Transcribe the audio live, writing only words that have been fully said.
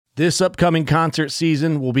This upcoming concert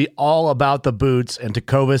season will be all about the boots, and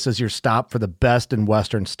Tecovas is your stop for the best in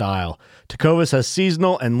Western style. Tecovas has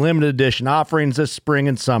seasonal and limited edition offerings this spring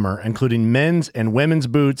and summer, including men's and women's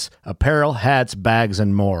boots, apparel, hats, bags,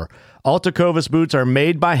 and more. All Tecovas boots are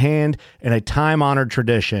made by hand in a time-honored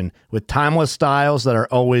tradition with timeless styles that are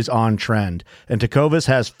always on trend. And Tecovas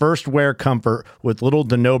has first wear comfort with little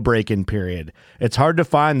to no break-in period. It's hard to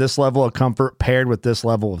find this level of comfort paired with this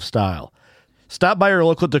level of style. Stop by your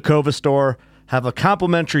local Tecovas store, have a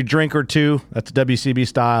complimentary drink or two, that's WCB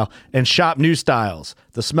style, and shop new styles.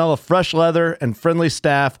 The smell of fresh leather and friendly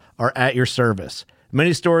staff are at your service.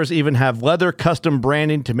 Many stores even have leather custom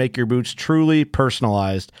branding to make your boots truly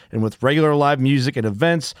personalized. And with regular live music and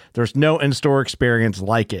events, there's no in-store experience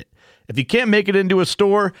like it. If you can't make it into a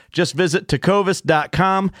store, just visit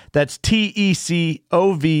tecovas.com. That's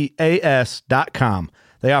TECOVAS.com.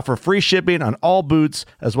 They offer free shipping on all boots,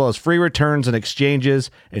 as well as free returns and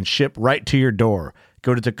exchanges, and ship right to your door.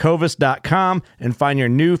 Go to tecovas.com and find your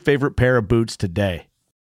new favorite pair of boots today.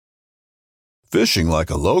 Fishing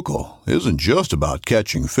like a local isn't just about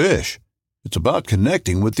catching fish. It's about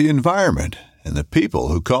connecting with the environment and the people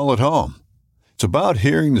who call it home. It's about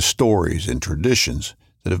hearing the stories and traditions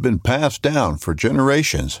that have been passed down for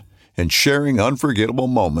generations and sharing unforgettable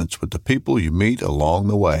moments with the people you meet along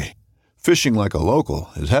the way. Fishing like a local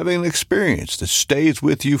is having an experience that stays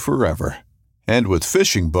with you forever. And with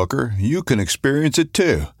Fishing Booker, you can experience it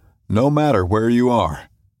too, no matter where you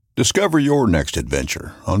are. Discover your next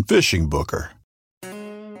adventure on Fishing Booker.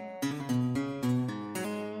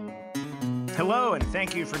 Hello, and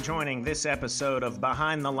thank you for joining this episode of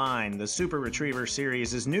Behind the Line, the Super Retriever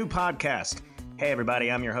Series' new podcast. Hey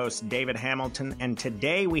everybody, I'm your host, David Hamilton, and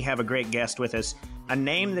today we have a great guest with us, a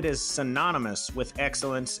name that is synonymous with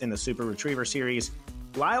excellence in the Super Retriever Series.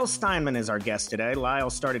 Lyle Steinman is our guest today. Lyle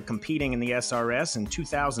started competing in the SRS in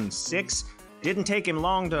 2006. Didn't take him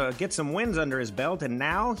long to get some wins under his belt, and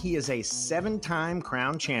now he is a 7-time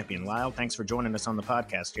crown champion. Lyle, thanks for joining us on the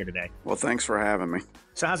podcast here today. Well, thanks for having me.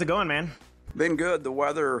 So how's it going, man? Been good. The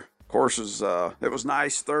weather, of course, it was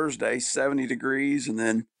nice Thursday, 70 degrees, and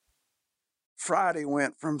then Friday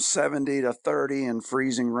went from 70 to 30 and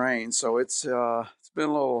freezing rain. So it's been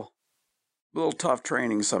a little tough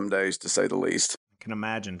training some days, to say the least. I can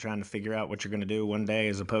imagine trying to figure out what you're going to do one day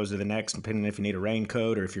as opposed to the next, depending if you need a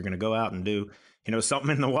raincoat or if you're going to go out and do,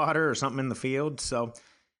 something in the water or something in the field. So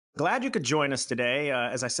glad you could join us today.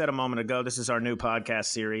 As I said a moment ago, this is our new podcast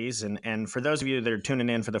series. And for those of you that are tuning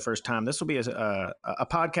in for the first time, this will be a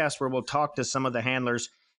podcast where we'll talk to some of the handlers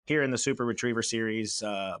here in the Super Retriever Series,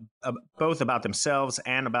 both about themselves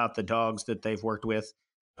and about the dogs that they've worked with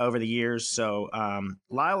over the years. So,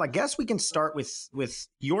 Lyle, I guess we can start with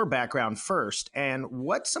your background first. And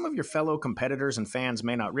what some of your fellow competitors and fans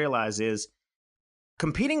may not realize is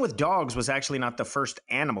competing with dogs was actually not the first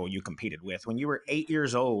animal you competed with. When you were 8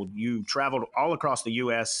 years old, you traveled all across the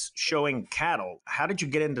U.S. showing cattle. How did you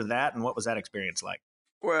get into that, and what was that experience like?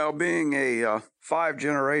 Well, being a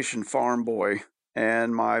 5-generation farm boy,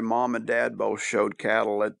 and my mom and dad both showed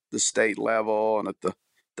cattle at the state level and at the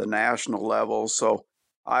national level. So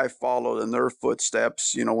I followed in their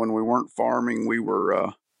footsteps. When we weren't farming, we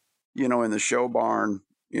were, in the show barn,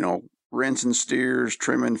 rinsing steers,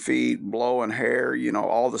 trimming feet, blowing hair,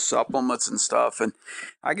 all the supplements and stuff. And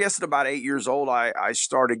I guess at about 8 years old, I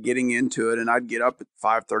started getting into it, and I'd get up at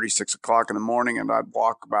 5:30, 6 o'clock in the morning, and I'd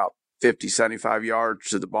walk about 50, 75 yards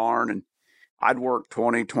to the barn, and I'd work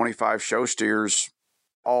 20, 25 show steers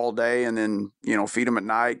all day and then, feed them at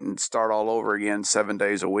night and start all over again 7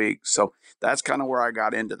 days a week. So that's kind of where I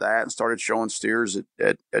got into that and started showing steers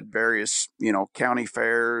at various, county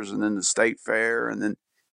fairs and then the state fair and then,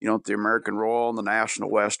 at the American Royal and the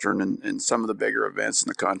National Western and some of the bigger events in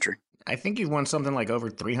the country. I think you've won something like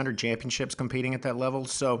over 300 championships competing at that level.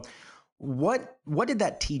 So what did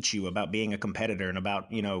that teach you about being a competitor and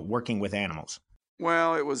about, working with animals?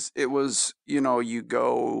 Well, it was, you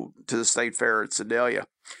go to the state fair at Sedalia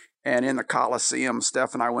and in the Coliseum.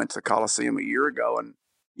 Steph and I went to the Coliseum a year ago, and,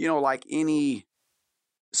 like any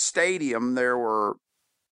stadium, there were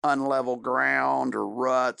unlevel ground or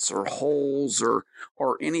ruts or holes or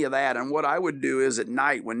any of that. And what I would do is at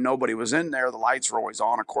night when nobody was in there, the lights were always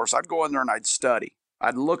on, of course, I'd go in there and I'd study.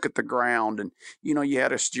 I'd look at the ground and, you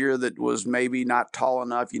had a steer that was maybe not tall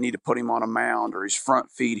enough. You need to put him on a mound or his front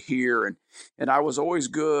feet here. And I was always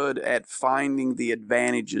good at finding the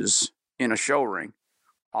advantages in a show ring.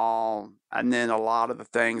 And then a lot of the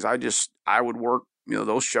things I would work,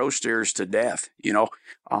 those show steers to death,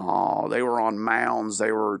 they were on mounds.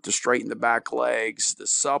 They were to straighten the back legs, the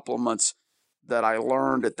supplements that I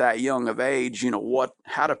learned at that young of age,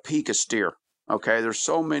 how to peak a steer. Okay, there's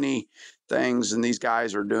so many things, and these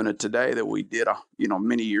guys are doing it today that we did,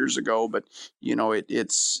 many years ago. But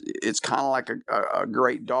it's kind of like a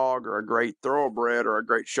great dog or a great thoroughbred or a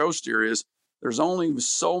great show steer is. There's only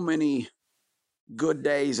so many good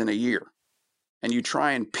days in a year, and you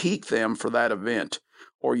try and peak them for that event,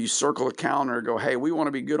 or you circle a calendar and go, hey, we want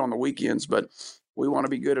to be good on the weekends, but we want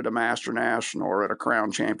to be good at a Master National or at a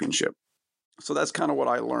Crown Championship. So that's kind of what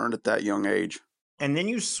I learned at that young age. And then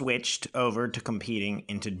you switched over to competing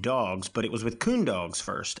into dogs, but it was with coon dogs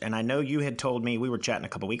first. And I know you had told me, we were chatting a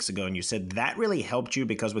couple weeks ago, and you said that really helped you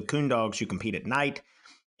because with coon dogs, you compete at night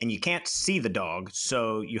and you can't see the dog.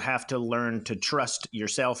 So you have to learn to trust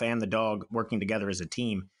yourself and the dog working together as a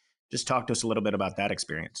team. Just talk to us a little bit about that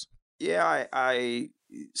experience. Yeah, I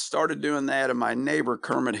started doing that, and my neighbor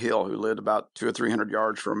Kermit Hill, who lived about 200 or 300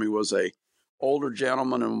 yards from me, was a older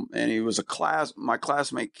gentleman, and he was my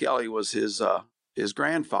classmate Kelly was his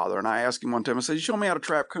grandfather. And I asked him one time, I said, you show me how to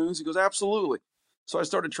trap coons? He goes, absolutely. So I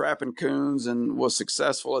started trapping coons and was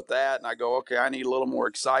successful at that. And I go, okay, I need a little more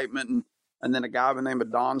excitement. And then a guy by the name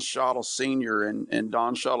of Don Schottel Sr. and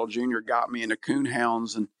Don Schottel Jr. got me into coon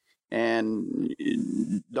hounds. And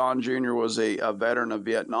Don Jr. was a veteran of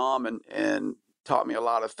Vietnam and taught me a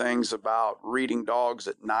lot of things about reading dogs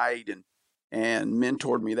at night and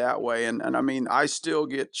mentored me that way. And I mean, I still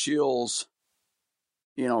get chills,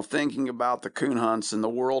 thinking about the coon hunts and the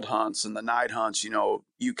world hunts and the night hunts,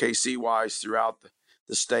 UKC wise throughout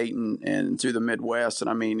the state and through the Midwest. And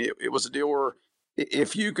I mean, it was a deal where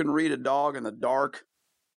if you can read a dog in the dark,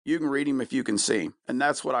 you can read him if you can see him. And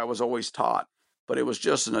that's what I was always taught. But it was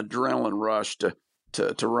just an adrenaline rush to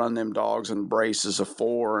run them dogs in braces of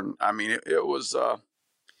 4. And I mean, it was,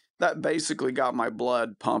 that basically got my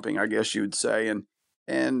blood pumping, I guess you would say.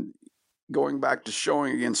 And going back to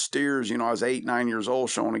showing against steers, I was 8, 9 years old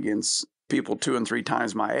showing against people 2 and 3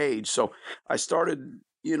 times my age. So I started,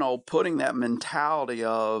 putting that mentality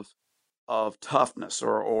of toughness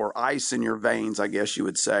or ice in your veins, I guess you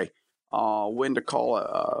would say, when to call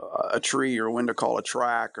a tree or when to call a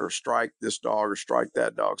track or strike this dog or strike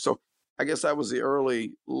that dog. So I guess that was the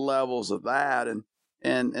early levels of that.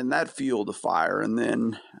 And that fueled the fire. And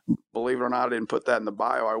then, believe it or not, I didn't put that in the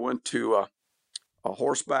bio. I went to a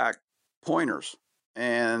horseback pointers,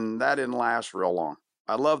 and that didn't last real long.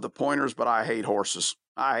 I love the pointers, but I hate horses.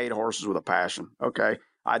 I hate horses with a passion. Okay.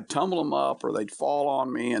 I'd tumble them up or they'd fall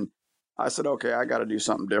on me. And I said, okay, I got to do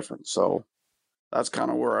something different. So that's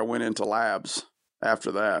kind of where I went into labs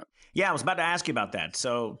after that. Yeah, I was about to ask you about that.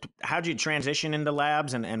 So how'd you transition into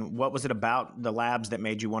labs, and what was it about the labs that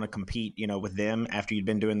made you want to compete, with them after you'd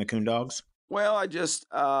been doing the coon dogs? Well, I just,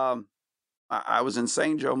 I was in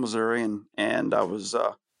St. Joe, Missouri, and I was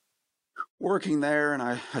working there, and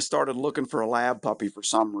I started looking for a lab puppy for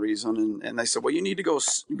some reason. And they said, well, you need to go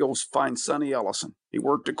find Sonny Ellison. He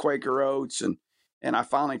worked at Quaker Oats, and I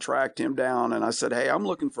finally tracked him down, and I said, hey, I'm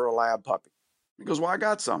looking for a lab puppy. He goes, well, I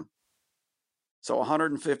got some. So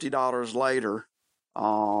 $150 later,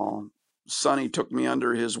 Sonny took me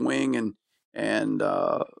under his wing and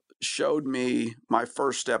showed me my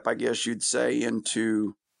first step, I guess you'd say,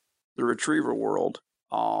 into the retriever world.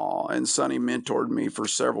 And Sonny mentored me for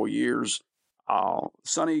several years.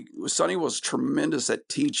 Sonny was tremendous at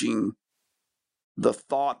teaching the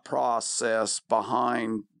thought process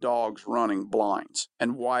behind dogs running blinds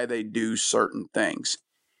and why they do certain things.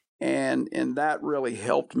 And that really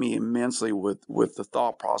helped me immensely with the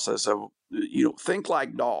thought process of, think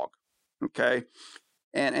like dog. Okay.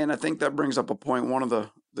 And I think that brings up a point. One of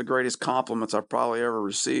the greatest compliments I've probably ever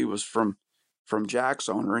received was from Jack's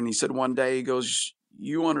owner. And he said one day, he goes,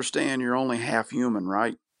 you understand you're only half human,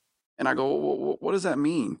 right? And I go, well, what does that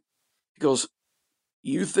mean? He goes,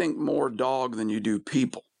 you think more dog than you do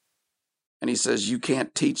people. And he says, you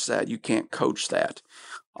can't teach that. You can't coach that.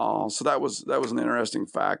 So that was an interesting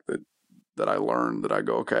fact that I learned, that I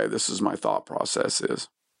go, okay, this is my thought process is.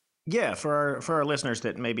 Yeah, for our listeners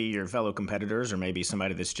that maybe your fellow competitors or maybe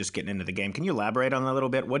somebody that's just getting into the game, can you elaborate on that a little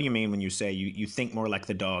bit? What do you mean when you say you think more like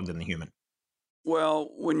the dog than the human? Well,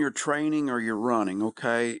 when you're training or you're running,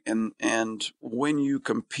 okay, and when you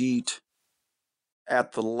compete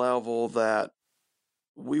at the level that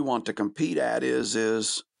we want to compete at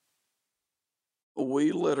is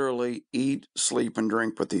we literally eat, sleep, and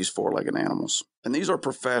drink with these 4-legged animals. And these are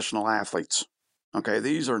professional athletes. Okay,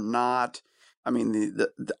 these are not, I mean,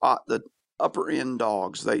 the upper end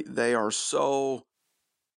dogs, they are so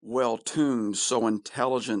well tuned, so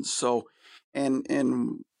intelligent,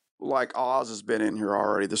 and like Oz has been in here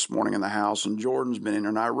already this morning in the house, and Jordan's been in here,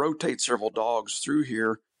 and I rotate several dogs through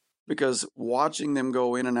here because watching them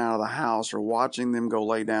go in and out of the house or watching them go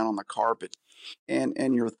lay down on the carpet,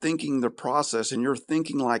 and you're thinking the process, and you're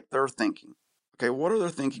thinking like they're thinking. Okay, what are they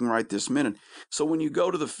thinking right this minute? So when you go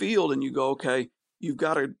to the field and you go, okay,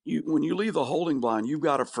 when you leave the holding blind, you've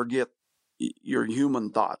got to forget your human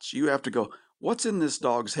thoughts. You have to go, what's in this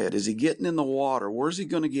dog's head? Is he getting in the water? Where's he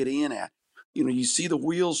going to get in at? You see the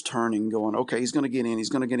wheels turning, going, okay, he's going to get in. He's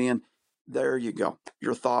going to get in. There you go,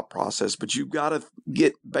 your thought process. But you've got to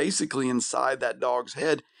get basically inside that dog's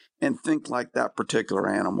head and think like that particular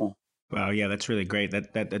animal. Wow, yeah, that's really great.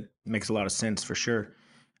 That makes a lot of sense for sure.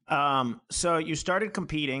 So you started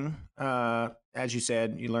competing, as you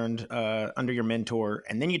said, you learned under your mentor,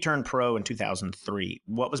 and then you turned pro in 2003.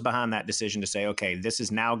 What was behind that decision to say, okay, this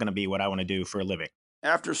is now going to be what I want to do for a living?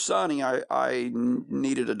 After Sonny, I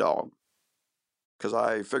needed a dog because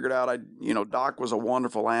I figured out Doc was a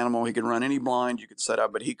wonderful animal. He could run any blind you could set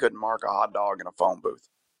up, but he couldn't mark a hot dog in a phone booth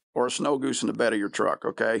or a snow goose in the bed of your truck.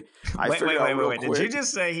 Okay, wait. Did you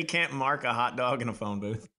just say he can't mark a hot dog in a phone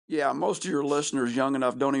booth? Yeah, most of your listeners young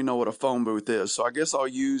enough don't even know what a phone booth is. So I guess I'll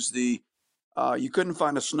use you couldn't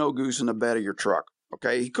find a snow goose in the bed of your truck.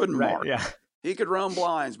 Okay, he couldn't mark. Yeah. He could run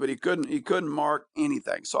blinds, but he couldn't mark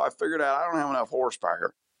anything. So I figured out I don't have enough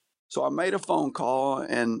horsepower. So I made a phone call,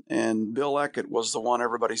 and Bill Eckett was the one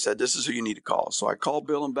everybody said, this is who you need to call. So I called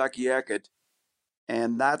Bill and Becky Eckett,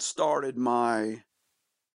 and that started my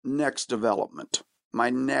next development, my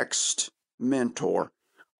next mentor.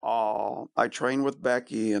 I trained with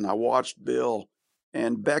Becky, and I watched Bill,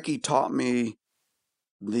 and Becky taught me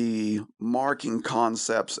the marking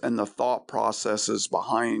concepts and the thought processes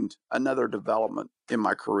behind another development in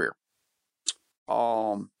my career.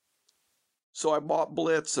 So I bought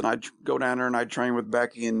Blitz, and I'd go down there and I'd train with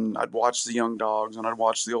Becky, and I'd watch the young dogs and I'd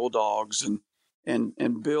watch the old dogs,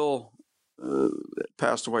 and Bill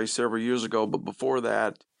passed away several years ago, but before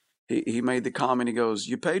that, he made the comment, he goes,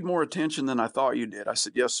 you paid more attention than I thought you did. I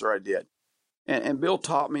said, yes, sir, I did. And Bill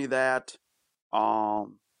taught me that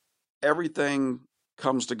everything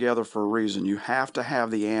comes together for a reason. You have to have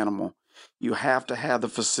the animal. You have to have the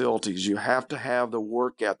facilities. You have to have the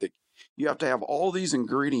work ethic. You have to have all these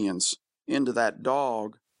ingredients into that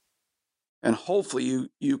dog. And hopefully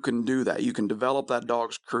you can do that. You can develop that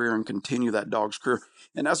dog's career and continue that dog's career.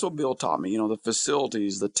 And that's what Bill taught me, the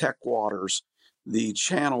facilities, the tech waters, the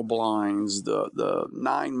channel blinds, the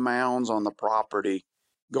 9 mounds on the property,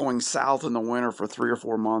 going south in the winter for 3 or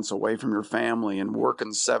 4 months away from your family and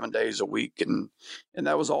working 7 days a week. And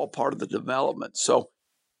that was all part of the development. So,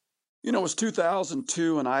 it was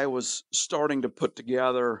 2002 and I was starting to put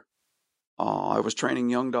together, I was training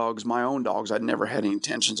young dogs, my own dogs. I'd never had any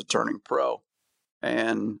intentions of turning pro.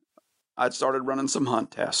 And I'd started running some hunt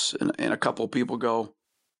tests, and a couple of people go,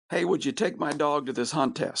 hey, would you take my dog to this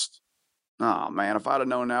hunt test? Oh man, if I'd have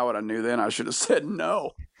known now what I knew then, I should have said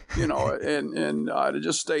no, and I'd have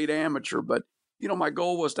just stayed amateur. But, my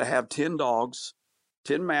goal was to have 10 dogs,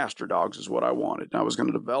 10 master dogs is what I wanted. And I was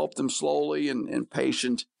going to develop them slowly and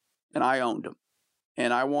patient, and I owned them.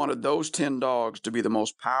 And I wanted those 10 dogs to be the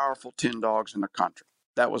most powerful 10 dogs in the country.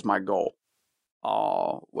 That was my goal.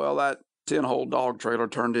 Well, that 10-hole dog trailer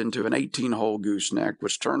turned into an 18-hole gooseneck,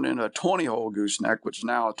 which turned into a 20-hole gooseneck, which is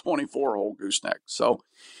now a 24-hole gooseneck. So,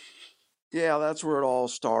 yeah, that's where it all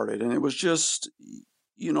started. And it was just,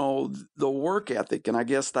 the work ethic. And I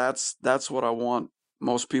guess that's what I want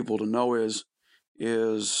most people to know is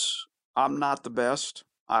I'm not the best.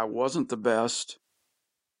 I wasn't the best,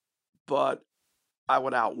 but I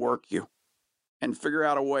would outwork you and figure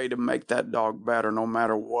out a way to make that dog better no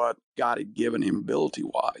matter what God had given him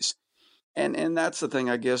ability-wise. And that's the thing,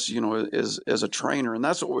 I guess, is as a trainer, and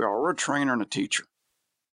that's what we are. We're a trainer and a teacher.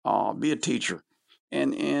 Be a teacher.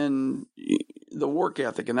 And the work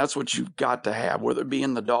ethic, and that's what you've got to have, whether it be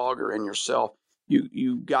in the dog or in yourself.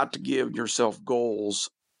 You've got to give yourself goals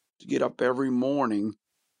to get up every morning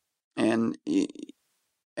and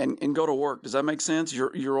go to work. Does that make sense?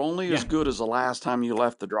 You're only as good as the last time you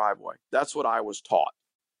left the driveway. That's what I was taught.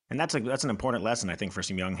 And that's an important lesson, I think, for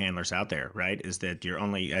some young handlers out there, right? Is that you're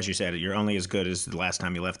only, as you said, you're only as good as the last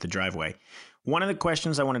time you left the driveway. One of the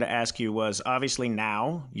questions I wanted to ask you was, obviously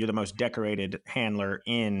now you're the most decorated handler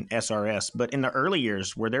in SRS, but in the early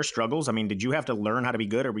years, were there struggles? I mean, did you have to learn how to be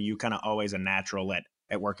good, or were you kind of always a natural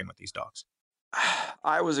at working with these dogs?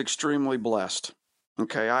 I was extremely blessed.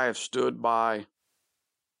 Okay, I have stood by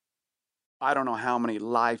I don't know how many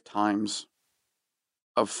lifetimes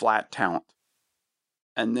of flat talent.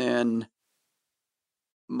 And then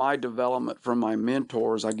my development from my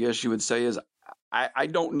mentors, I guess you would say, is I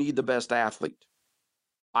don't need the best athlete.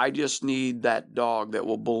 I just need that dog that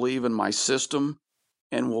will believe in my system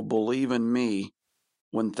and will believe in me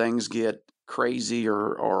when things get crazy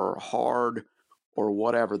or hard or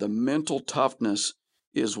whatever. The mental toughness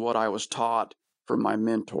is what I was taught from my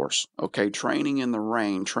mentors. Okay, training in the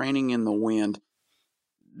rain, training in the wind.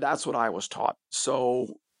 That's what I was taught. So,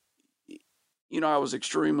 I was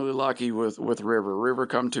extremely lucky with River. River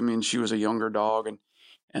come to me, and she was a younger dog,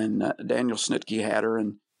 and Daniel Snitke had her,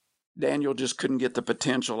 and Daniel just couldn't get the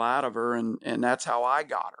potential out of her, and that's how I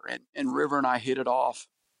got her. And River and I hit it off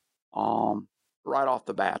right off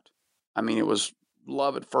the bat. I mean, it was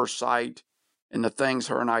love at first sight, and the things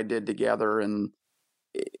her and I did together. And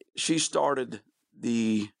she started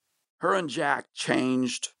her and Jack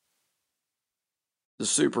changed the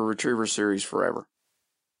Super Retriever Series forever,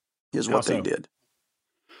 is what they did.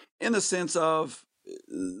 In the sense of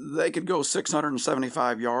they could go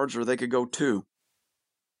 675 yards or they could go 2.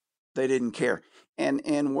 They didn't care.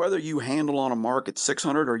 And whether you handle on a mark at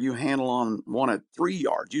 600 or you handle on one at 3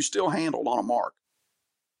 yards, you still handled on a mark.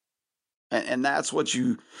 And that's what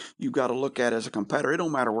you got to look at as a competitor. It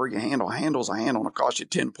don't matter where you handle. A handle's a handle, and it costs you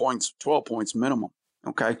 10 points, 12 points minimum.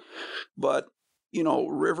 Okay. But,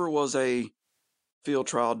 River was a field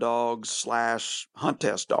trial dog / hunt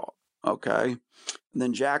test dog. Okay. And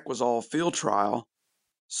then Jack was all field trial.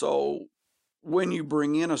 So when you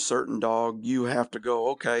bring in a certain dog, you have to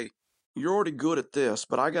go, okay, you're already good at this,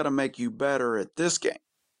 but I got to make you better at this game.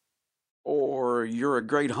 Or you're a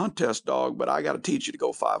great hunt test dog, but I got to teach you to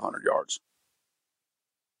go 500 yards.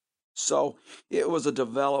 So it was a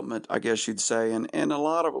development, I guess you'd say. And a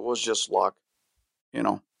lot of it was just luck,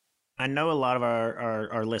 I know a lot of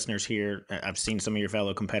our listeners here, I've seen some of your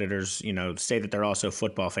fellow competitors, say that they're also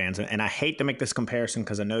football fans. And I hate to make this comparison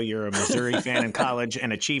because I know you're a Missouri fan in college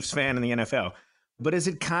and a Chiefs fan in the NFL. But is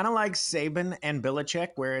it kind of like Saban and Belichick,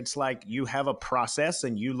 where it's like you have a process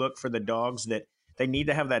and you look for the dogs that they need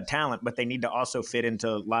to have that talent, but they need to also fit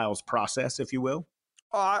into Lyle's process, if you will?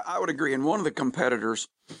 I would agree. And one of the competitors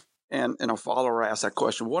and a follower asked that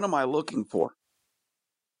question, what am I looking for?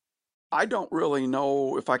 I don't really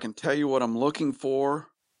know if I can tell you what I'm looking for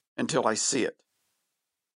until I see it.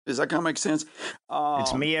 Does that kind of make sense?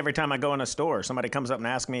 It's me every time I go in a store. Somebody comes up and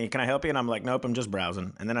asks me, can I help you? And I'm like, nope, I'm just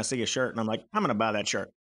browsing. And then I see a shirt and I'm like, I'm going to buy that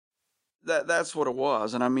shirt. That's what it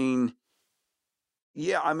was. And I mean,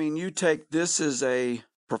 you take this as a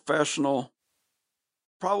professional,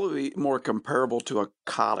 probably more comparable to a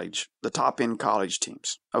college, the top end college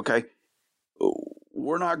teams. Okay.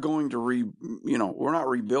 We're not going to we're not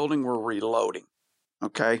rebuilding, we're reloading.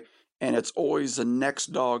 Okay. And it's always the next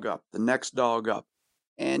dog up, the next dog up.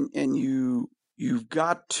 And you've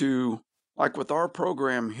got to, like with our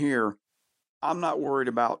program here, I'm not worried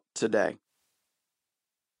about today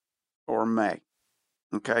or May.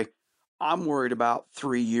 Okay. I'm worried about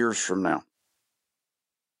 3 years from now.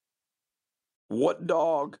 What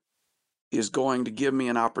dog is going to give me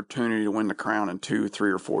an opportunity to win the crown in 2,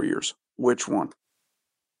 3, or 4 years? Which one?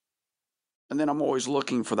 And then I'm always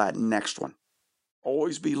looking for that next one.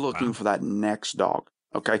 Always be looking for that next dog.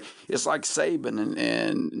 Okay. It's like Saban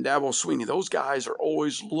and Dabo Swinney. Those guys are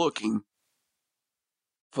always looking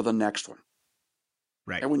for the next one.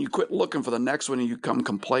 Right. And when you quit looking for the next one and you become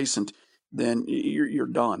complacent, then you're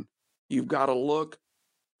done. You've got to look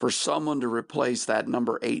for someone to replace that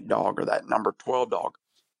number 8 dog or that number 12 dog.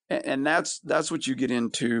 And that's what you get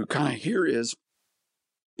into kind of here is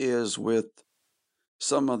with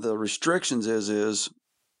some of the restrictions is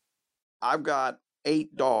I've got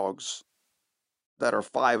 8 dogs that are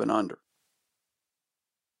 5 and under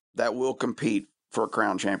that will compete for a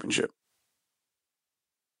crown championship.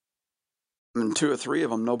 And 2 or 3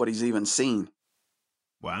 of them nobody's even seen.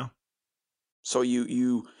 Wow. So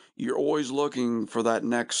you're always looking for that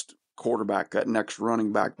next quarterback, that next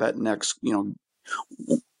running back, that next,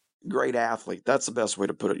 great athlete. That's the best way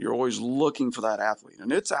to put it. You're always looking for that athlete,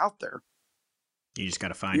 and it's out there. You just got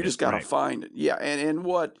to find it. You just got to find it. Yeah.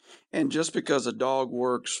 And just because a dog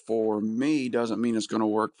works for me doesn't mean it's going to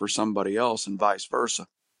work for somebody else and vice versa.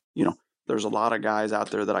 There's a lot of guys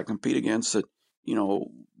out there that I compete against that,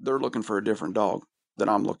 they're looking for a different dog that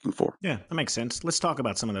I'm looking for. Yeah, that makes sense. Let's talk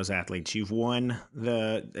about some of those athletes. You've won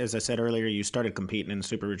as I said earlier, you started competing in the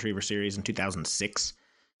Super Retriever Series in 2006.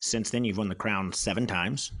 Since then, you've won the crown 7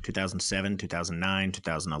 times, 2007, 2009,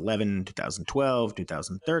 2011, 2012,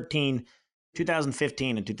 2013,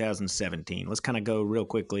 2015, and 2017. Let's kind of go real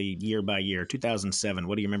quickly year by year. 2007,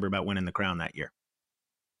 what do you remember about winning the crown that year?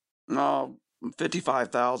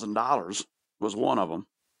 $55,000 was one of them.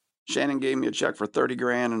 Shannon gave me a check for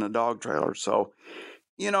 $30,000 and a dog trailer. So,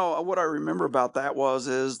 what I remember about that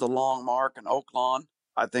is the long mark in Oaklawn.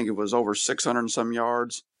 I think it was over 600 and some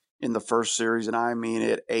yards in the first series, and I mean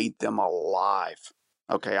it ate them alive.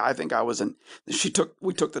 Okay, I think I was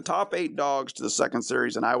we took the top 8 dogs to the second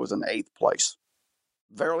series, and I was in 8th place.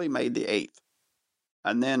 barely made the 8th.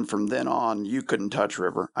 And then from then on, you couldn't touch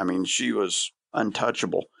River. I mean, she was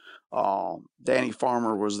untouchable. Danny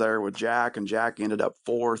Farmer was there with Jack, and Jack ended up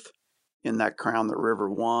 4th in that crown that River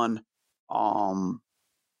won. And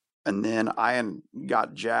then I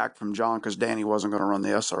got Jack from John because Danny wasn't going to run the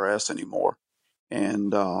SRS anymore.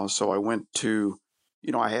 And so I went to,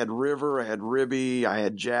 I had River, I had Ribby, I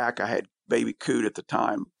had Jack, I had Baby Coot at the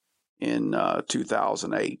time in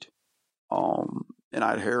 2008. And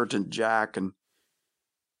I'd inherited Jack, and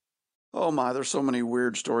oh my, there's so many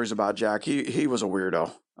weird stories about Jack. He was a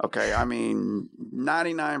weirdo. Okay, I mean,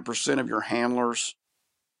 99% of your handlers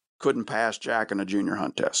couldn't pass Jack in a junior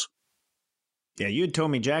hunt test. Yeah, you had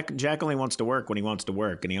told me Jack only wants to work when he wants to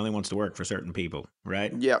work, and he only wants to work for certain people,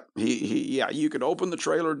 right? Yep. You could open the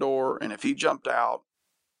trailer door, and if he jumped out,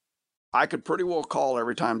 I could pretty well call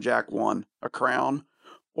every time Jack won a crown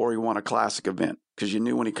or he won a classic event, because you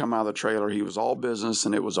knew when he come out of the trailer, he was all business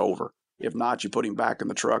and it was over. If not, you put him back in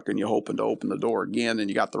the truck and you hoping to open the door again, and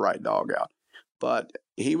you got the right dog out. But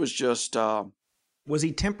he was just... was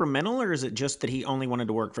he temperamental, or is it just that he only wanted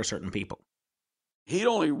to work for certain people? He'd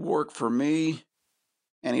only work for me,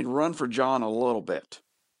 and he'd run for John a little bit,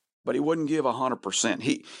 but he wouldn't give 100%.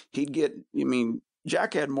 He'd get,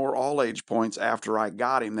 Jack had more all-age points after I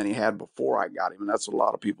got him than he had before I got him, and that's what a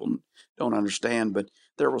lot of people don't understand. But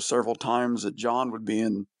there were several times that John would be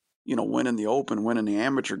in, winning the Open, winning the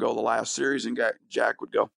Amateur, go the last series, and Jack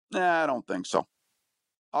would go, nah, I don't think so.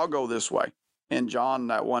 I'll go this way. And John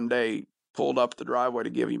that one day pulled up the driveway to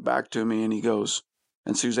give him back to me, and he goes,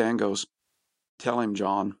 and Suzanne goes, tell him,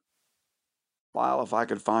 John, Lyle, if I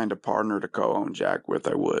could find a partner to co-own Jack with,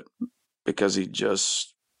 I would, because he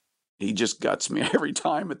just guts me every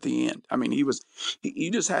time at the end. I mean,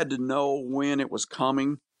 you just had to know when it was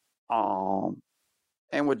coming.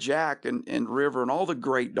 And with Jack and River and all the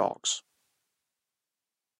great dogs,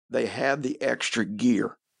 they had the extra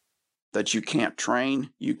gear that you can't train,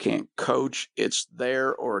 you can't coach. It's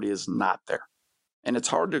there or it is not there. And it's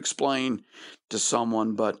hard to explain to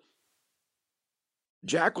someone, but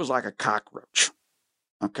Jack was like a cockroach,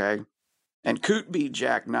 okay? And Coot beat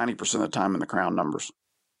Jack 90% of the time in the crown numbers.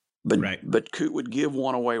 But Coot would give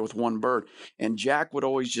one away with one bird, and Jack would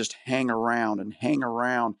always just hang around, and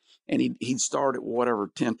he'd start at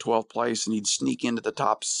whatever, 10th, 12th place, and he'd sneak into the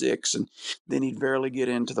top 6, and then he'd barely get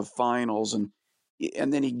into the finals, and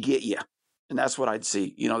then he'd get you. And that's what I'd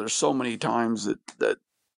see. There's so many times that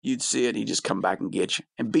you'd see it, he'd just come back and get you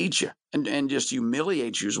and beat you and just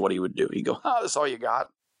humiliate you is what he would do. He'd go, that's all you got.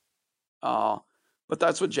 But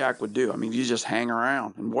that's what Jack would do. I mean, you just hang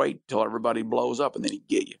around and wait till everybody blows up, and then he'd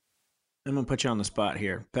get you. I'm going to put you on the spot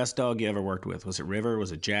here. Best dog you ever worked with? Was it River?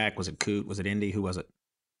 Was it Jack? Was it Coot? Was it Indy? Who was it?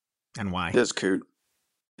 And why? It was Coot.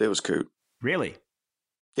 It was Coot. Really?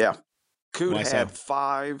 Yeah. Coot Why had so?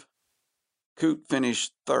 5. Coot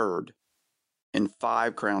finished 3rd in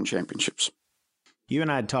 5 crown championships. You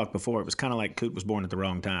and I had talked before. It was kind of like Coot was born at the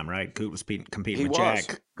wrong time, right? Coot was competing with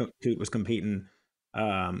Jack. Coot was competing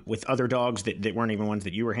with other dogs that weren't even ones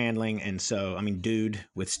that you were handling. And so, Dude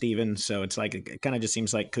with Steven. So it's like, it kind of just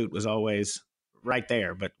seems like Coot was always right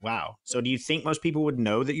there. But wow. So do you think most people would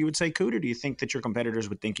know that you would say Coot, or do you think that your competitors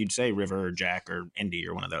would think you'd say River or Jack or Indy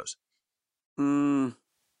or one of those?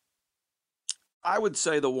 I would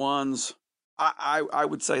say the ones, I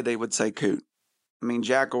would say they would say Coot.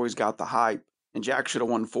 Jack always got the hype, and Jack should have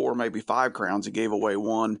won 4, maybe 5 crowns. He gave away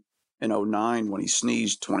one in 2009 when he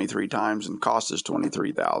sneezed 23 times and cost us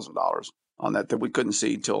 $23,000 on that we couldn't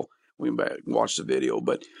see till we watched the video.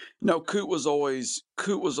 But no, Coot was always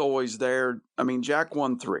there. Jack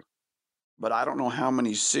won 3, but I don't know how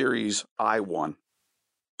many series I won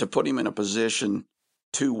to put him in a position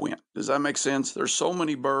to win. Does that make sense? There's so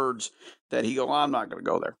many birds that he go, I'm not going to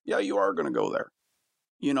go there. Yeah, you are going to go there.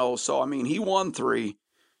 So he won 3.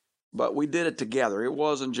 But we did it together. It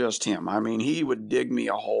wasn't just him. He would dig me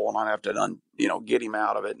a hole, and I'd have to, get him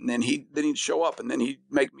out of it. And then he'd show up, and then he'd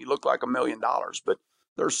make me look like $1 million. But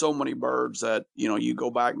there's so many birds that, you go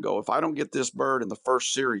back and go, if I don't get this bird in the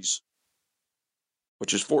first series,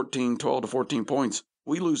 which is 12 to 14 points,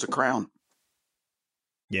 we lose a crown.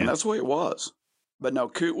 Yeah. And that's the way it was. But no,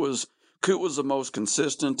 Coot was the most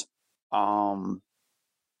consistent.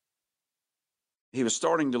 He was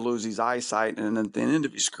starting to lose his eyesight, and at the end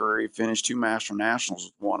of his career, he finished 2 Master Nationals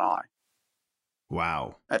with one eye.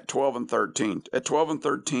 Wow. At 12 and 13. At 12 and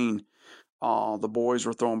 13, the boys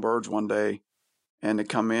were throwing birds one day, and they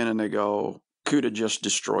come in and they go, Coot had just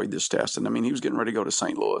destroyed this test. And he was getting ready to go to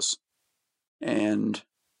St. Louis. And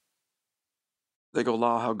they go,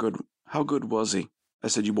 La, how good was he? I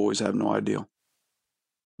said, you boys have no idea.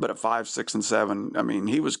 But at 5, 6, and 7,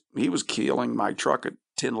 he was killing my truck at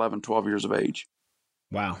 10, 11, 12 years of age.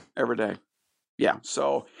 Wow. Every day. Yeah.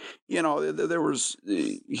 So, there was,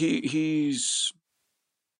 he's,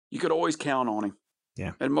 you could always count on him.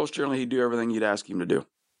 Yeah. And most generally, he'd do everything you'd ask him to do.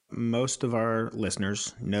 Most of our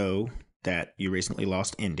listeners know that you recently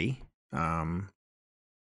lost Indy. And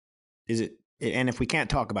if we can't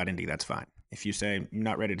talk about Indy, that's fine. If you say you're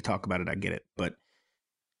not ready to talk about it, I get it. But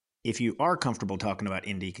if you are comfortable talking about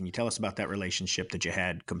Indy, can you tell us about that relationship that you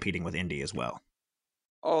had competing with Indy as well?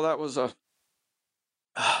 Oh, that was a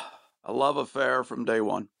love affair from day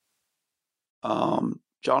one.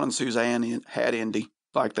 John and Suzanne had Indy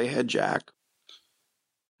like they had Jack.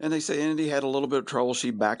 And they say Indy had a little bit of trouble.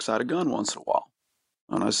 She backs out a gun once in a while.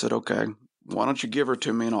 And I said, okay, why don't you give her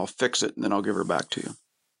to me and I'll fix it and then I'll give her back to you.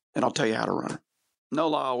 And I'll tell you how to run her. No,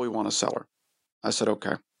 Lyle, we want to sell her. I said,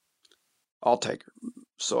 okay, I'll take her.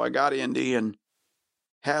 So I got Indy and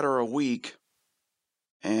had her a week.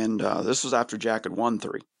 And this was after Jack had won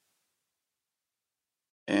 3.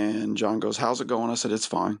 And John goes, how's it going? I said, it's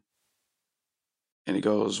fine. And he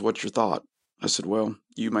goes, what's your thought? I said, well,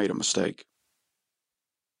 you made a mistake.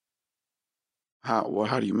 How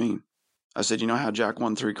do you mean? I said, you know how Jack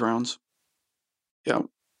won 3 crowns? Yeah.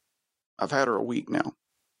 I've had her a week now.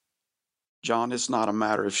 John, it's not a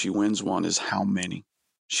matter if she wins one, is how many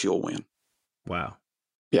she'll win. Wow.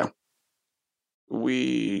 Yeah.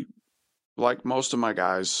 We, like most of my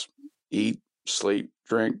guys, eat, sleep,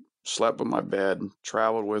 drink, slept in my bed,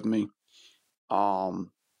 traveled with me. Was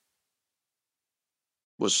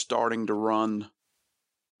starting to run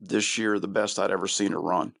this year the best I'd ever seen her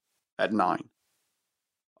run at 9.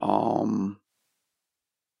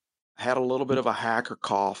 Had a little bit of a hack or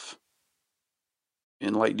cough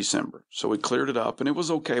in late December. So we cleared it up and it was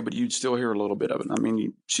okay, but you'd still hear a little bit of it. I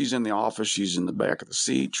mean, she's in the office, she's in the back of the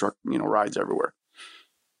seat, truck, rides everywhere.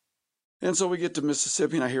 And so we get to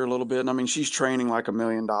Mississippi and I hear a little bit. And I mean, she's training like $1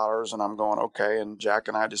 million and I'm going, okay. And Jack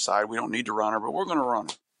and I decide we don't need to run her, but we're going to run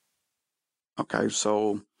her. Okay.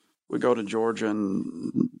 So we go to Georgia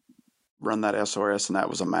and run that SRS and that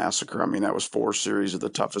was a massacre. I mean, that was 4 series of the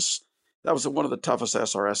toughest. That was one of the toughest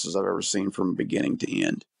SRSs I've ever seen from beginning to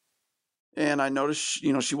end. And I noticed,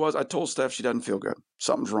 I told Steph she doesn't feel good.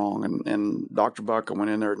 Something's wrong. And Dr. Buck, I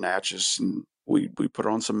went in there at Natchez and we put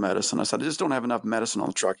her on some medicine. I said, I just don't have enough medicine on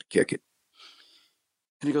the truck to kick it.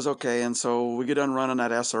 And he goes, okay. And so we get done running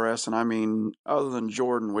that SRS. And I mean, other than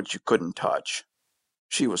Jordan, which you couldn't touch,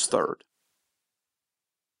 she was 3rd.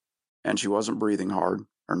 And she wasn't breathing hard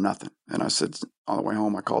or nothing. And I said, on the way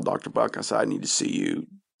home, I called Dr. Buck. I said, I need to see you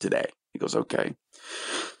today. He goes, okay.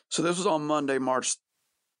 So this was on Monday, March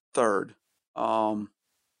 3rd.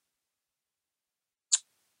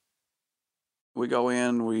 We go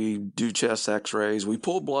in, we do chest x-rays. We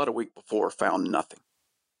pulled blood a week before, found nothing.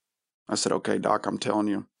 I said, okay, doc, I'm telling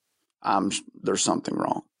you, there's something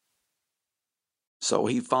wrong. So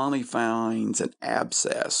he finally finds an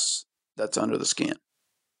abscess that's under the skin.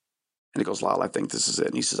 And he goes, Lyle, I think this is it.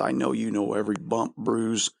 And he says, I know you know every bump,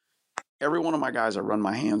 bruise. Every one of my guys, I run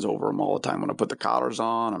my hands over them all the time. When I put the collars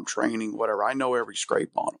on, I'm training, whatever. I know every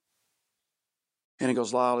scrape on them. And he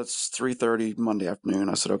goes, Lyle, it's 3:30 Monday afternoon.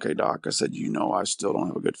 I said, okay, doc. I said, I still don't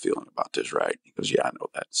have a good feeling about this, right? He goes, yeah, I know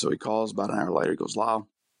that. So he calls about an hour later. He goes, Lyle,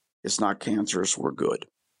 it's not cancerous. We're good.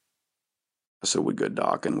 I said, we good,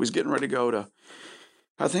 doc. And we was getting ready to go to,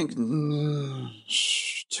 I think,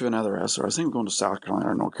 to another SR. I think we're going to South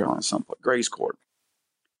Carolina or North Carolina, someplace, Grace Court.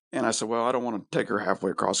 And I said, well, I don't want to take her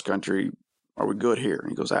halfway across the country. Are we good here?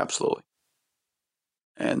 And he goes, absolutely.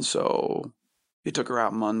 And so he took her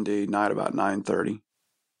out Monday night about 9:30.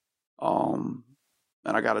 And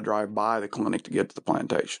I got to drive by the clinic to get to the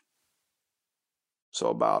plantation. So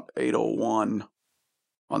about 8:01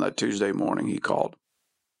 on that Tuesday morning, he called.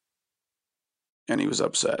 And he was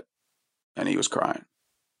upset. And he was crying.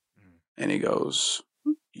 And he goes,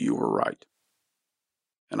 you were right.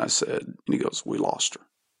 And I said, and he goes, we lost her.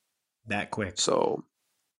 That quick. So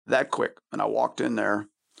that quick. And I walked in there.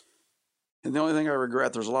 And the only thing I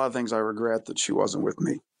regret, there's a lot of things I regret that she wasn't with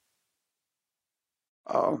me.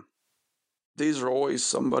 These are always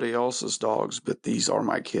somebody else's dogs, but these are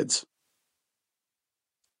my kids.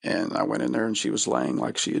 And I went in there and she was laying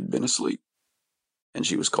like she had been asleep. And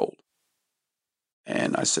she was cold.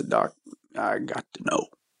 And I said, Doc, I got to know.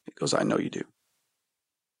 He goes, I know you do.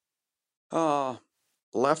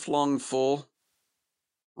 Left lung full,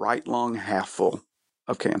 right lung half full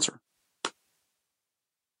of cancer.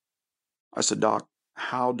 I said, Doc,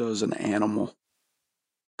 how does an animal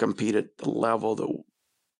compete at the level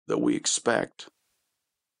that we expect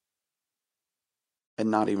and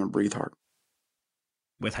not even breathe hard?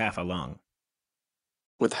 With half a lung.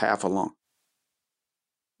 With half a lung.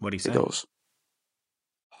 What do you say? He goes,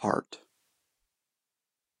 heart.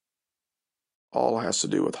 All has to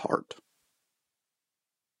do with heart.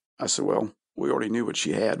 I said, well, we already knew what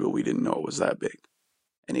she had, but we didn't know it was that big.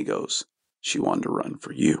 And he goes, she wanted to run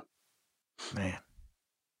for you. Man.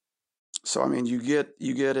 So, I mean, you get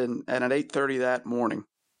in, and at 8:30 that morning,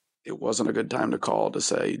 it wasn't a good time to call to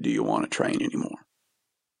say, do you want to train anymore?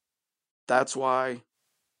 That's why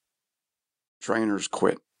trainers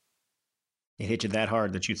quit. It hit you that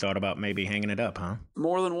hard that you thought about maybe hanging it up, huh?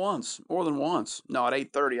 More than once. No, at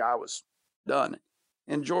 8:30, I was done.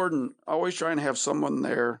 And Jordan, always trying to have someone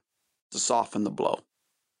there to soften the blow.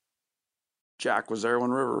 Jack was there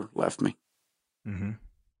when River left me. Mm-hmm.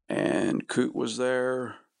 And Coot was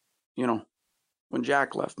there, when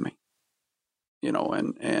Jack left me.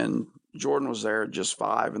 And Jordan was there at just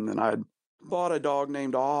 5. And then I bought a dog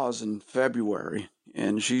named Oz in February.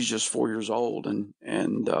 And she's just 4 years old.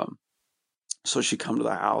 And so she come to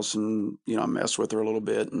the house and, I messed with her a little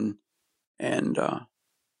bit. And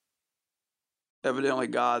evidently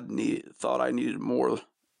God thought I needed more.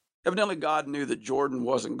 Evidently God knew that Jordan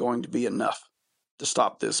wasn't going to be enough to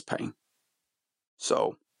stop this pain.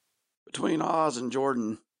 So between Oz and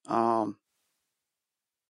Jordan,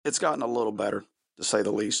 it's gotten a little better, to say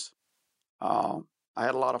the least. I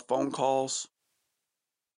had a lot of phone calls,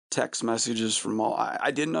 text messages from all.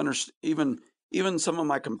 I didn't understand. Even some of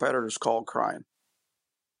my competitors called crying.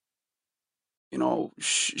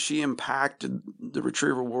 She impacted the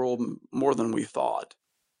retriever world more than we thought.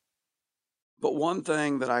 But one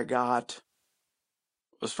thing that I got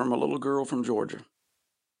was from a little girl from Georgia,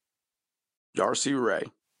 Darcy Ray.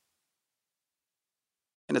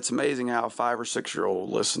 And it's amazing how a 5 or 6 year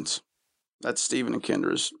old listens. That's Stephen and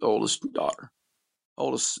Kendra's oldest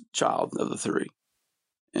child of the 3.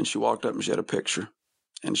 And she walked up and she had a picture,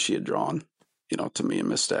 and she had drawn, to me and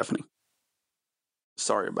Miss Stephanie.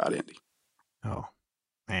 Sorry about Indy. Oh,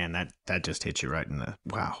 man, that just hit you right in the,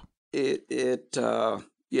 wow.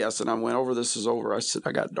 Yes, and I went over, this is over. I said,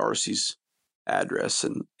 I got Darcy's address,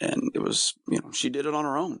 and it was, she did it on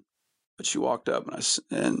her own. But she walked up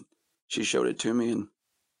and she showed it to me, and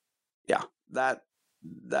yeah, that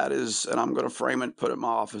is, and I'm going to frame it, put it in my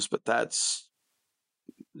office, but that's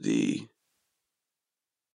the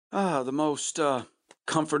most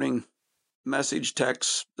comforting message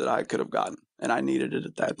text that I could have gotten, and I needed it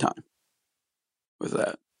at that time with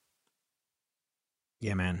that.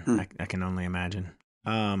 Yeah, man, I can only imagine.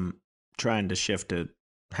 Trying to shift to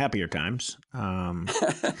happier times.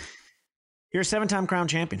 You're a 7-time crown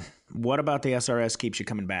champion. What about the SRS keeps you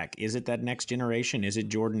coming back? Is it that next generation? Is it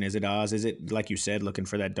Jordan? Is it Oz? Is it, like you said, looking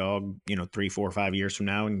for that dog, 3, 4, 5 years from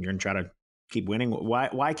now, and you're going to try to keep winning?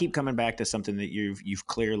 Why keep coming back to something that you've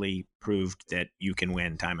clearly proved that you can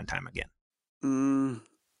win time and time again?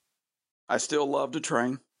 I still love to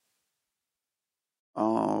train.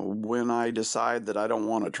 When I decide that I don't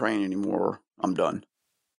want to train anymore, I'm done.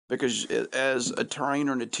 Because as a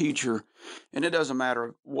trainer and a teacher, and it doesn't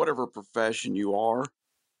matter whatever profession you are,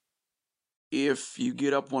 if you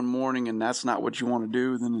get up one morning and that's not what you want to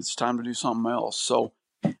do, then it's time to do something else. So,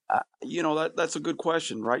 that's a good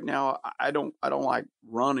question. Right now, I don't like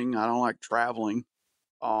running. I don't like traveling.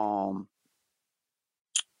 I'm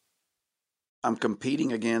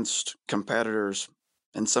competing against competitors,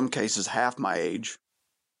 in some cases half my age,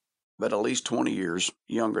 but at least 20 years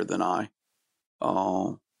younger than I.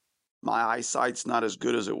 My eyesight's not as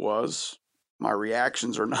good as it was. My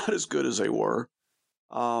reactions are not as good as they were.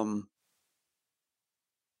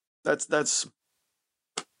 That's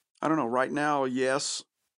I don't know. Right now, yes,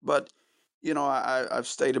 but I've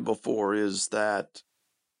stated before is that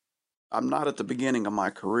I'm not at the beginning of my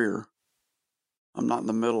career. I'm not in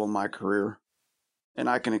the middle of my career, and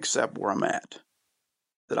I can accept where I'm at.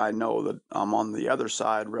 That I know that I'm on the other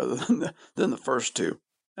side rather than the first two,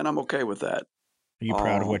 and I'm okay with that. Are you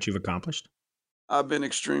proud of what you've accomplished? I've been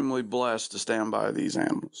extremely blessed to stand by these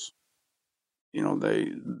animals.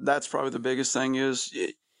 That's probably the biggest thing is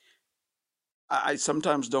I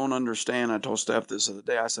sometimes don't understand. I told Steph this the other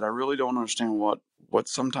day. I said, I really don't understand what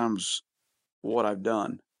sometimes what I've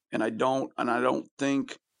done. And I don't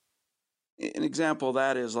think an example of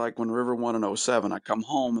that is like when River won in 07, I come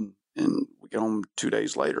home and we get home 2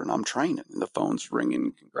 days later and I'm training and the phone's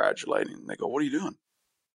ringing, congratulating. And they go, what are you doing?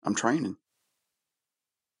 I'm training.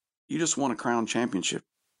 You just won a crown championship.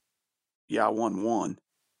 Yeah, I won one.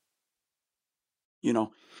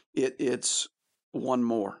 It's one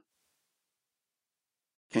more.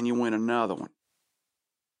 Can you win another one?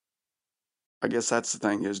 I guess that's the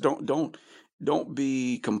thing is don't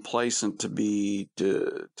be complacent to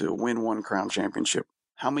win one crown championship.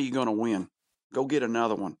 How many are you going to win? Go get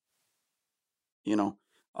another one.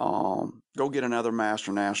 Go get another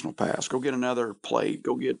Master National Pass. Go get another plate.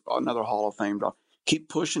 Go get another Hall of Fame dog. Keep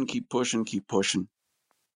pushing, keep pushing, keep pushing.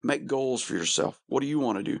 Make goals for yourself. What do you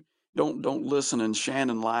want to do? Don't listen. And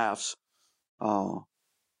Shannon laughs. Of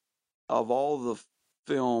all the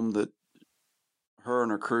film that her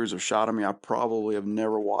and her crews have shot of me, I probably have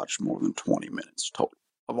never watched more than 20 minutes total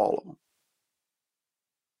of all of them.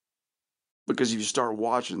 Because if you start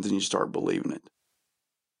watching, then you start believing it.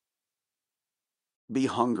 Be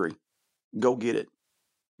hungry. Go get it.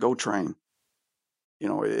 Go train. You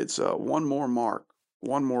know, it's one more mark,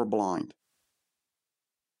 one more blind.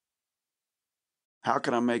 How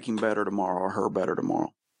can I make him better tomorrow or her better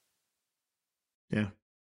tomorrow? Yeah.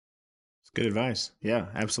 It's good advice. Yeah,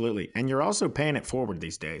 absolutely. And you're also paying it forward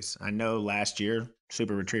these days. I know last year,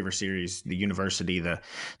 Super Retriever Series, the university, the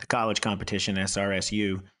college competition,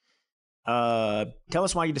 SRSU. Tell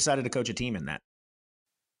us why you decided to coach a team in that.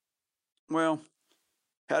 Well,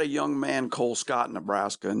 had a young man, Cole Scott, in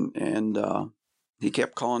Nebraska, and he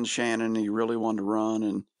kept calling Shannon. He really wanted to run,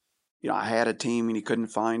 and you know, I had a team, and he couldn't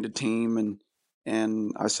find a team,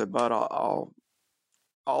 and I said, "Bud,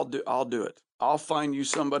 I'll do it. I'll find you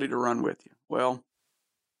somebody to run with you." Well,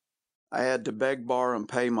 I had to beg, borrow, and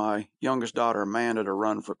pay my youngest daughter, Amanda, to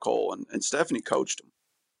run for Cole, and Stephanie coached him.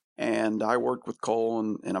 And I worked with Cole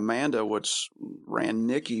and Amanda, which ran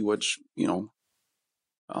Nikki, which, you know,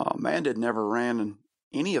 Amanda had never ran in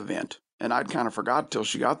any event. And I'd kind of forgot till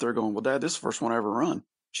she got there going, "Well, Dad, this is the first one I ever run."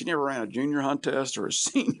 She never ran a junior hunt test or a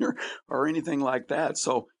senior or anything like that.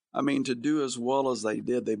 So, I mean, to do as well as they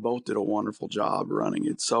did, they both did a wonderful job running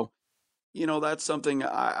it. So, you know, that's something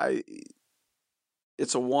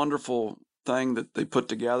it's a wonderful thing that they put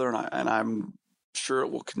together, and I'm sure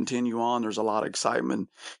it will continue on. There's a lot of excitement,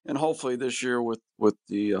 and hopefully this year with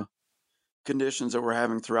the conditions that we're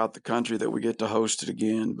having throughout the country that we get to host it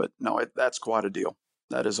again. But no, that's quite a deal.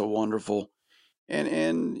 That is a wonderful,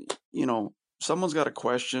 and you know, someone's got a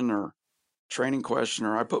question or training question,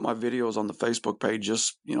 or I put my videos on the Facebook page.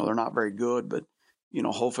 Just, you know, they're not very good, but you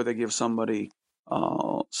know, hopefully they give somebody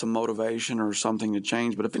some motivation or something to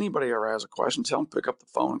change. But if anybody ever has a question, tell them to pick up the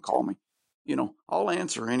phone and call me. You know, I'll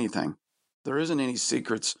answer anything. There isn't any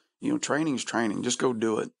secrets. You know, training's training. Just go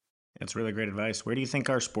do it. That's really great advice. Where do you think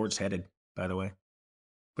our sport's headed, by the way?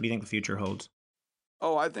 What do you think the future holds?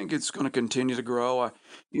 Oh, I think it's going to continue to grow.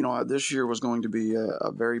 You know, this year was going to be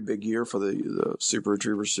a very big year for the Super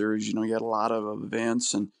Retriever Series. You know, you had a lot of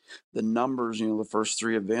events, and the numbers, you know, the first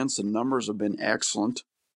three events, the numbers have been excellent.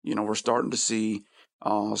 You know, we're starting to see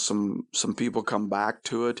some people come back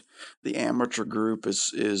to it. The amateur group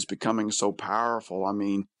is becoming so powerful. I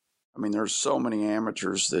mean, there's so many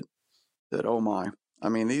amateurs that oh my. I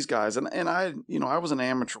mean, these guys, and I, you know, I was an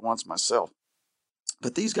amateur once myself.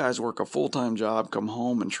 But these guys work a full-time job, come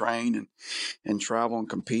home and train and travel and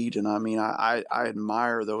compete. And I mean, I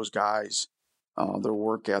admire those guys. Their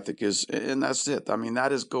work ethic is, and that's it. I mean,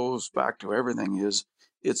 that goes back to everything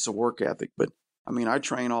it's the work ethic. But I mean, I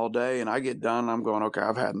train all day and I get done and I'm going, okay,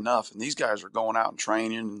 I've had enough. And these guys are going out and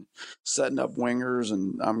training and setting up wingers.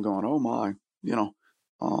 And I'm going, oh my, you know,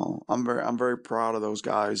 I'm very proud of those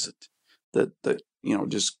guys that, you know,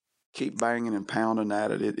 just keep banging and pounding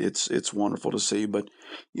at it. It's wonderful to see. But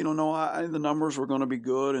you know, no, the numbers were going to be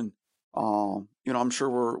good, and you know, I'm sure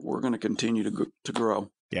we're going to continue to grow.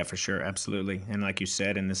 Yeah, for sure, absolutely. And like you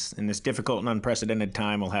said, in this difficult and unprecedented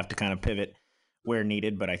time, we'll have to kind of pivot where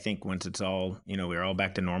needed. But I think once it's all, you know, we're all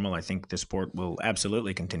back to normal, I think the sport will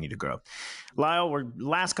absolutely continue to grow. Lyle, we're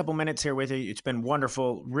last couple minutes here with you. It's been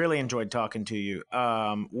wonderful. Really enjoyed talking to you.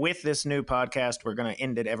 With this new podcast, we're going to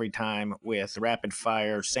end it every time with rapid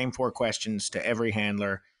fire, same 4 questions to every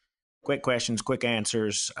handler. Quick questions, quick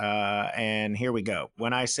answers, and here we go.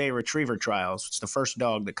 When I say retriever trials, it's the first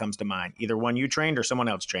dog that comes to mind. Either one you trained or someone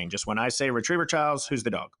else trained. Just when I say retriever trials, who's the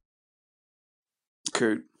dog?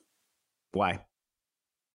 Coot. Why?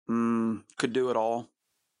 Could do it all.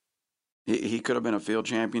 He could have been a field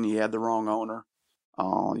champion. He had the wrong owner.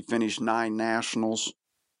 He finished 9 nationals,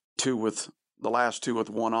 the last 2 with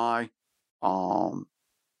one eye.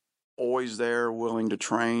 Always there, willing to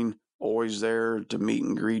train. Always there to meet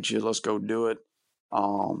and greet you. Let's go do it.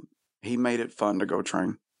 He made it fun to go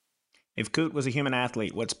train. If Coot was a human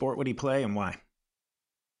athlete, what sport would he play and why?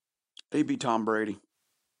 He'd be Tom Brady.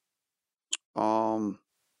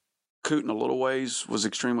 Coot in a little ways was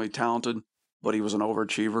extremely talented, but he was an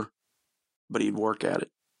overachiever. But he'd work at it.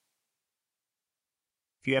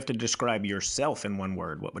 If you have to describe yourself in one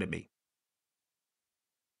word, what would it be?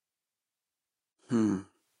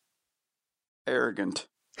 Arrogant.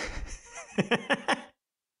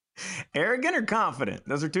 Arrogant or confident?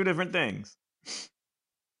 Those are 2 different things.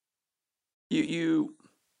 You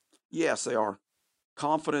Yes, they are.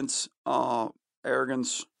 Confidence,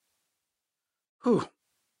 arrogance. Whew.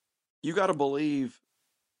 You got to believe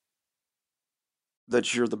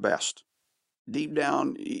that you're the best. Deep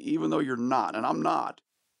down, even though you're not, and I'm not,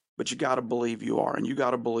 but you got to believe you are, and you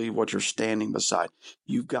got to believe what you're standing beside.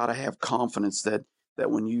 You've got to have confidence that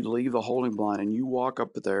when you leave the holding blind and you walk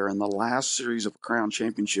up there in the last series of a Crown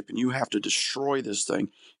Championship and you have to destroy this thing,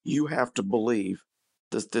 you have to believe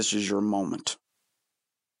that this is your moment.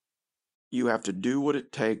 You have to do what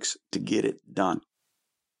it takes to get it done.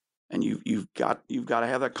 And you've got to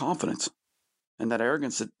have that confidence and that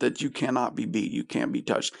arrogance that you cannot be beat. You can't be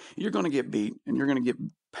touched. You're going to get beat and you're going to get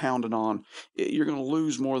pounded on. You're going to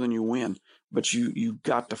lose more than you win, but you've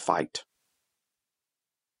got to fight.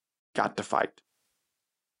 Got to fight.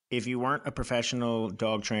 If you weren't a professional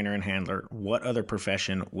dog trainer and handler, what other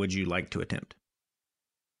profession would you like to attempt?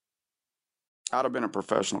 I'd have been a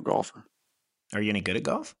professional golfer. Are you any good at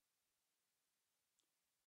golf?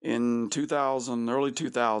 In early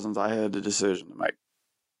 2000s, I had a decision to make.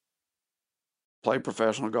 Play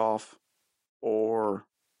professional golf or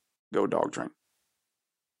go dog train.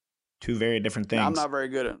 Two very different things. Now, I'm not very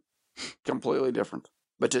good at it. Completely different.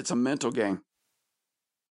 But it's a mental game.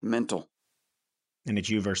 Mental. And it's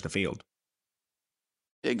you versus the field.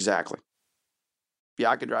 Exactly. Yeah,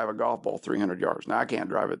 I could drive a golf ball 300 yards. Now, I can't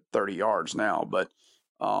drive it 30 yards now, but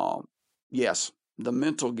yes, the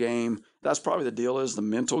mental game, that's probably the deal is the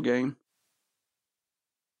mental game.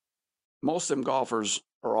 Most of them golfers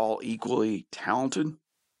are all equally talented.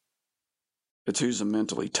 It's who's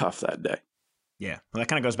mentally tough that day. Yeah. Well, that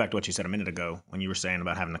kind of goes back to what you said a minute ago when you were saying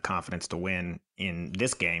about having the confidence to win in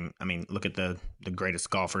this game. I mean, look at the greatest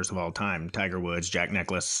golfers of all time, Tiger Woods, Jack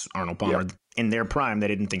Nicklaus, Arnold Palmer. Yep. In their prime, they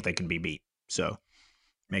didn't think they could be beat. So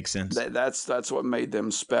makes sense. That's what made them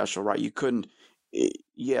special, right? You couldn't,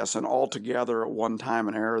 yes, and all together at one time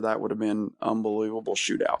and era, that would have been unbelievable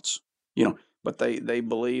shootouts, but they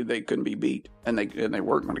believed they couldn't be beat, and they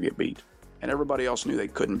weren't going to get beat, and everybody else knew they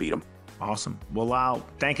couldn't beat them. Awesome. Well, Lyle,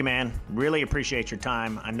 thank you, man. Really appreciate your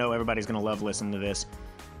time. I know everybody's going to love listening to this.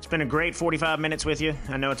 It's been a great 45 minutes with you.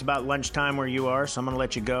 I know it's about lunchtime where you are, so I'm going to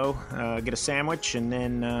let you go, get a sandwich, and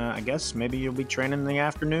then I guess maybe you'll be training in the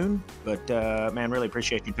afternoon. But, man, really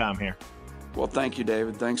appreciate your time here. Well, thank you,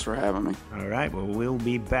 David. Thanks for having me. All right. Well, we'll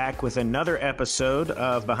be back with another episode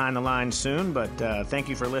of Behind the Line soon, but thank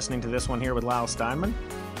you for listening to this one here with Lyle Steinman.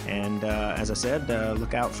 And as I said,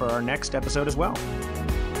 look out for our next episode as well.